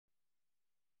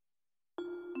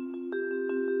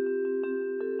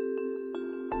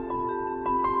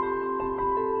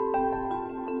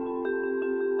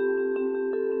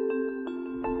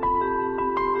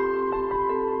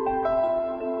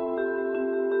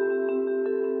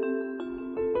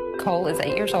Cole is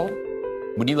 8 years old.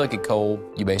 When you look at Cole,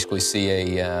 you basically see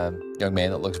a young man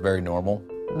that looks very normal.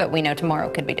 But we know tomorrow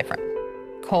could be different.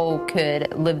 Cole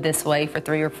could live this way for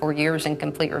 3 or 4 years in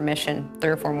complete remission,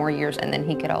 3 or 4 more years, and then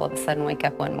he could all of a sudden wake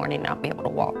up one morning and not be able to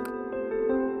walk.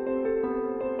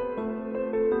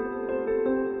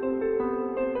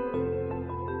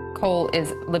 Cole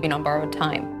is living on borrowed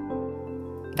time.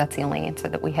 That's the only answer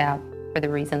that we have for the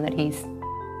reason that he's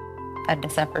had to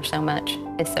suffer so much,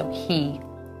 is so he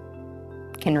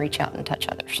can reach out and touch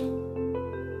others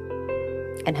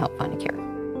and help find a cure.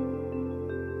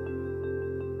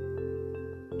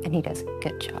 And he does a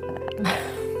good job of that.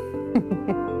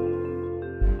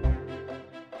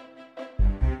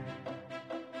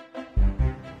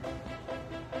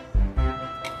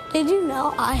 Did you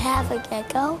know I have a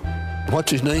gecko?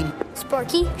 What's his name?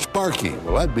 Sparky. Sparky.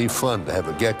 Well, that'd be fun to have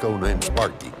a gecko named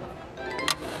Sparky.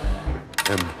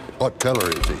 And what color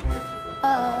is he?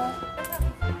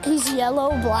 He's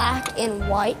yellow, black, and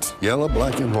white. Yellow,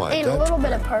 black, and white. And a little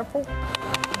bit of purple.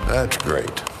 That's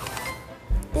great.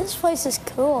 This place is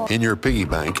cool. In your piggy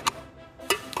bank,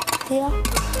 Yeah.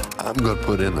 I'm going to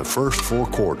put in the first 4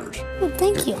 quarters. Well,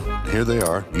 thank you. Here they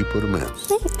are. You put them in.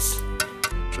 Thanks.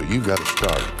 So you got to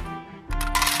start.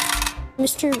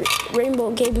 Mr.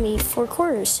 Rainbow gave me 4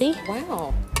 quarters, see?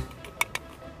 Wow.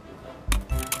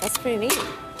 That's pretty neat.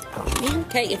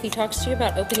 Okay, if he talks to you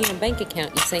about opening a bank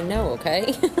account, you say no,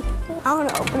 okay? I want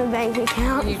to open a bank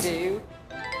account. You do?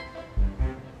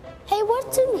 Hey,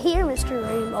 what's in here, Mr.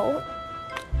 Rainbow?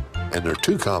 And there are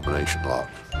 2 combination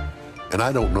locks. And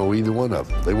I don't know either one of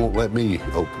them. They won't let me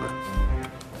open it.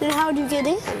 Then how'd you get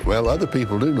in? Well, other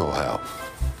people do know how.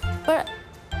 But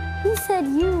he said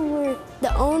you were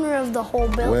the owner of the whole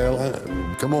building.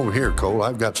 Well, come over here, Cole.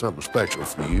 I've got something special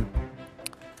for you.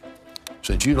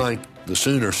 Since you like the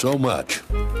Sooner so much,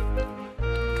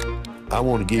 I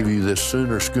want to give you this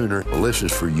Sooner schooner. Well, this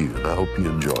is for you, and I hope you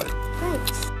enjoy it.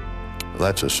 Thanks. Well,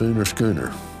 that's a Sooner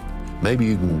schooner. Maybe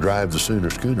you can drive the Sooner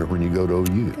schooner when you go to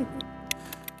OU.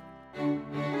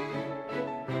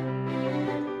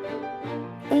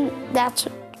 That's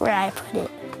where I put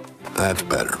it. That's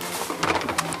better.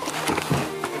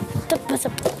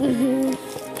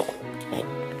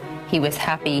 He was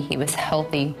happy, he was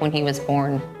healthy when he was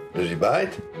born. Does he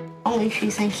bite? Only if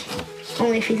you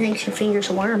think your finger's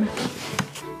a worm.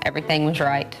 Everything was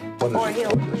right. What does he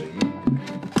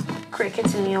eat?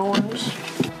 Crickets and mealworms.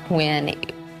 When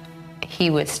he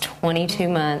was 22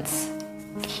 months,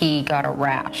 he got a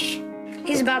rash.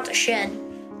 He's about to shed.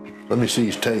 Let me see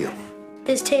his tail.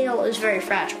 His tail is very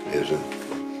fragile. Is it?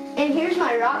 And here's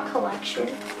my rock collection.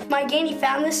 My Granny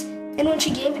found this, and when she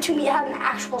gave it to me, it had an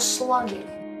actual slug in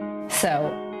it.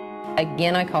 So,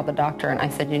 again, I called the doctor and I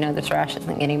said, you know, this rash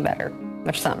isn't getting better.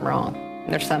 There's something wrong.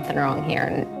 There's something wrong here.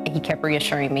 And he kept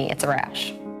reassuring me it's a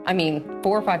rash. I mean,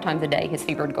 4 or 5 times a day, his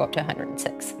fever would go up to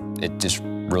 106. It just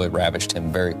really ravaged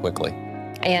him very quickly.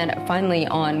 And finally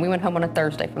we went home on a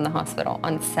Thursday from the hospital.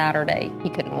 On Saturday, he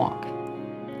couldn't walk.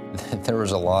 There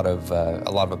was a lot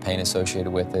of pain associated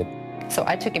with it. So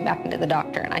I took him back into the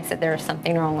doctor and I said, there is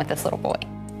something wrong with this little boy.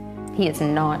 He is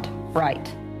not right.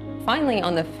 Finally,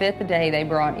 on the 5th day, they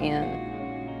brought in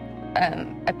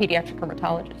a pediatric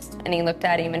rheumatologist. And he looked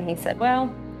at him and he said,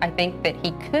 well, I think that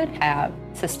he could have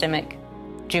systemic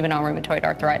juvenile rheumatoid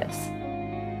arthritis.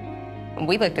 And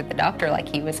we looked at the doctor like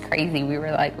he was crazy. We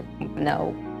were like,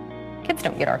 no, kids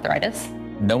don't get arthritis.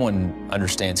 No one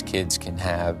understands kids can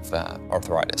have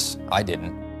arthritis. I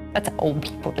didn't. That's an old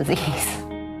people disease.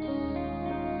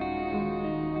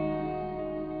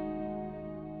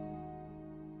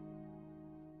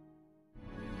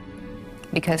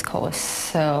 Because Cole was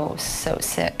so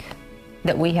sick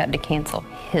that we had to cancel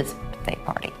his birthday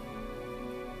party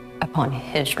upon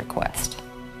his request.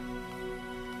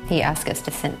 He asked us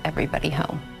to send everybody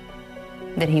home,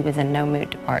 that he was in no mood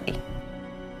to party.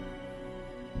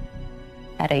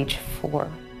 At age 4.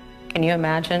 Can you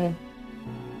imagine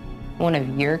one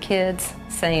of your kids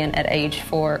saying at age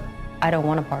 4, I don't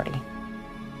want to party.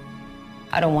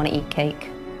 I don't want to eat cake.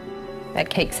 That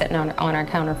cake sitting on our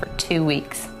counter for 2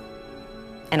 weeks.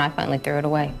 And I finally threw it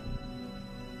away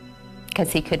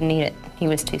because he couldn't eat it. He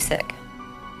was too sick.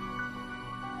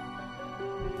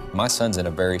 My son's in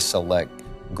a very select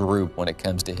group when it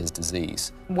comes to his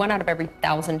disease. 1 out of every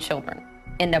 1,000 children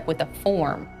end up with a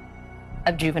form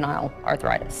of juvenile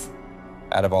arthritis.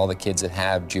 Out of all the kids that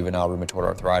have juvenile rheumatoid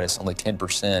arthritis, only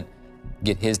 10%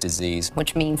 get his disease.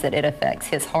 Which means that it affects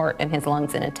his heart and his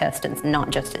lungs and intestines, not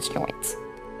just his joints.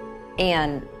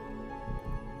 And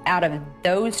out of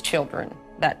those children,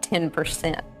 that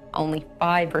 10%, only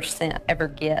 5% ever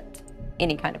get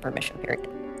any kind of remission period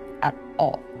at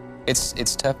all.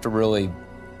 It's tough to really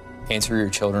Answer your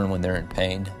children when they're in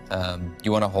pain.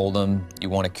 You want to hold them, you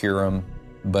want to cure them,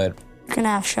 but You're gonna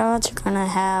have shots, you're gonna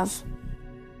have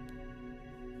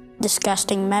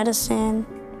disgusting medicine.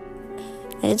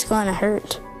 It's gonna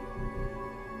hurt.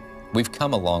 we've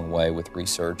come a long way with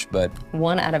research, but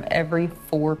 1 out of every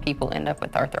 4 people end up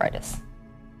with arthritis.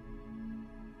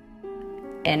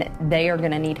 And they are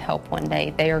going to need help one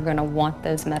day. They are going to want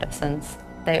those medicines.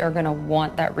 They are going to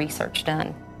want that research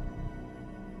done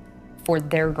for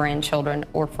their grandchildren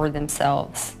or for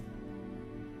themselves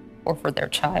or for their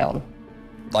child.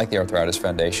 like the Arthritis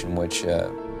Foundation, which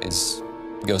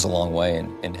goes a long way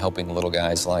in helping little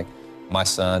guys like my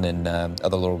son and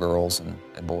other little girls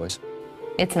and boys.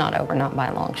 It's not over, not by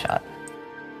a long shot.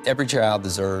 Every child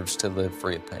deserves to live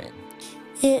free of pain.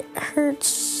 It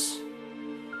hurts.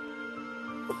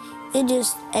 It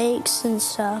just aches and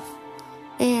stuff.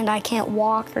 And I can't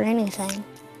walk or anything.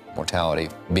 Mortality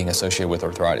being associated with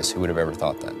arthritis, who would have ever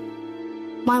thought that?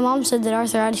 My mom said that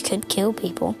arthritis could kill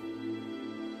people.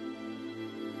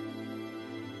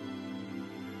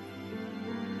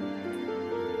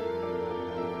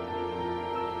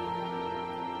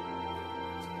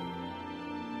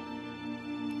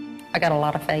 I got a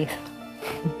lot of faith.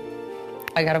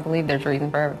 I got to believe there's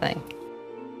reason for everything.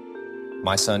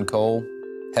 My son Cole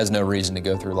has no reason to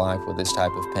go through life with this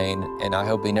type of pain, and I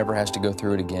hope he never has to go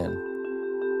through it again.